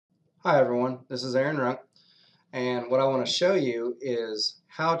Hi everyone, this is Aaron Runk, and what I want to show you is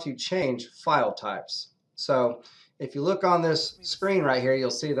how to change file types. So if you look on this screen right here, you'll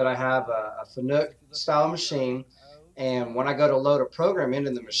see that I have a Fanuc style machine, and when I go to load a program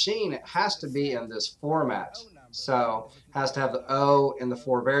into the machine, it has to be in this format. So it has to have the O and the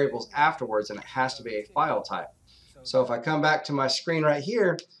 4 variables afterwards, and it has to be a file type. So if I come back to my screen right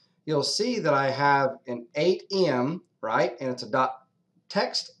here, you'll see that I have an 8M, right, and it's a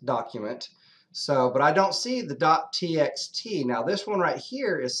text document. But I don't see the .txt. Now this one right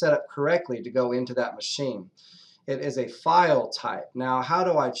here is set up correctly to go into that machine. It is a file type. Now how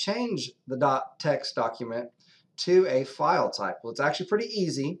do I change the .text document to a file type? Well, it's actually pretty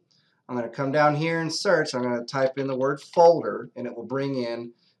easy. I'm going to come down here and search. I'm going to type in the word folder, and it will bring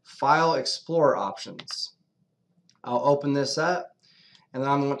in File Explorer options. I'll open this up, and then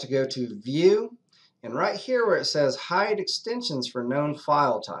I'm going to go to View. And right here where it says hide extensions for known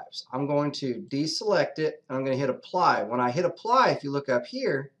file types, I'm going to deselect it and I'm going to hit apply. When I hit apply, if you look up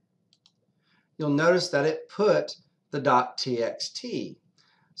here, you'll notice that it put the .txt.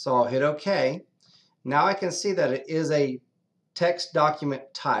 So I'll hit OK. Now I can see that it is a text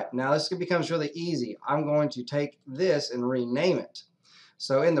document type. Now this becomes really easy. I'm going to take this and rename it.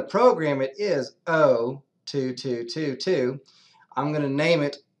 So in the program it is O2222. I'm going to name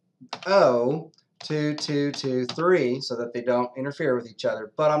it O2223 so that they don't interfere with each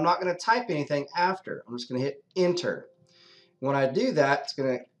other, but I'm not going to type anything after. I'm just going to hit enter. When I do that, it's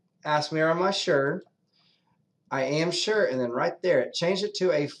going to ask me, am I sure? I am sure, and then right there it changed it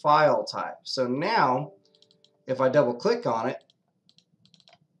to a file type. So now if I double click on it,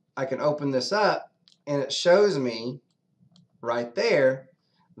 I can open this up and it shows me right there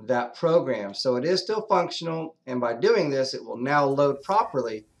that program. So it is still functional, and by doing this it will now load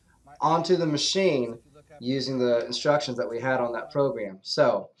properly onto the machine using the instructions that we had on that program.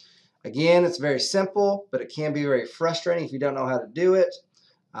 So again, it's very simple, but it can be very frustrating if you don't know how to do it.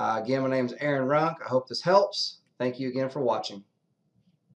 Again, my name is Aaron Runk. I hope this helps. Thank you again for watching.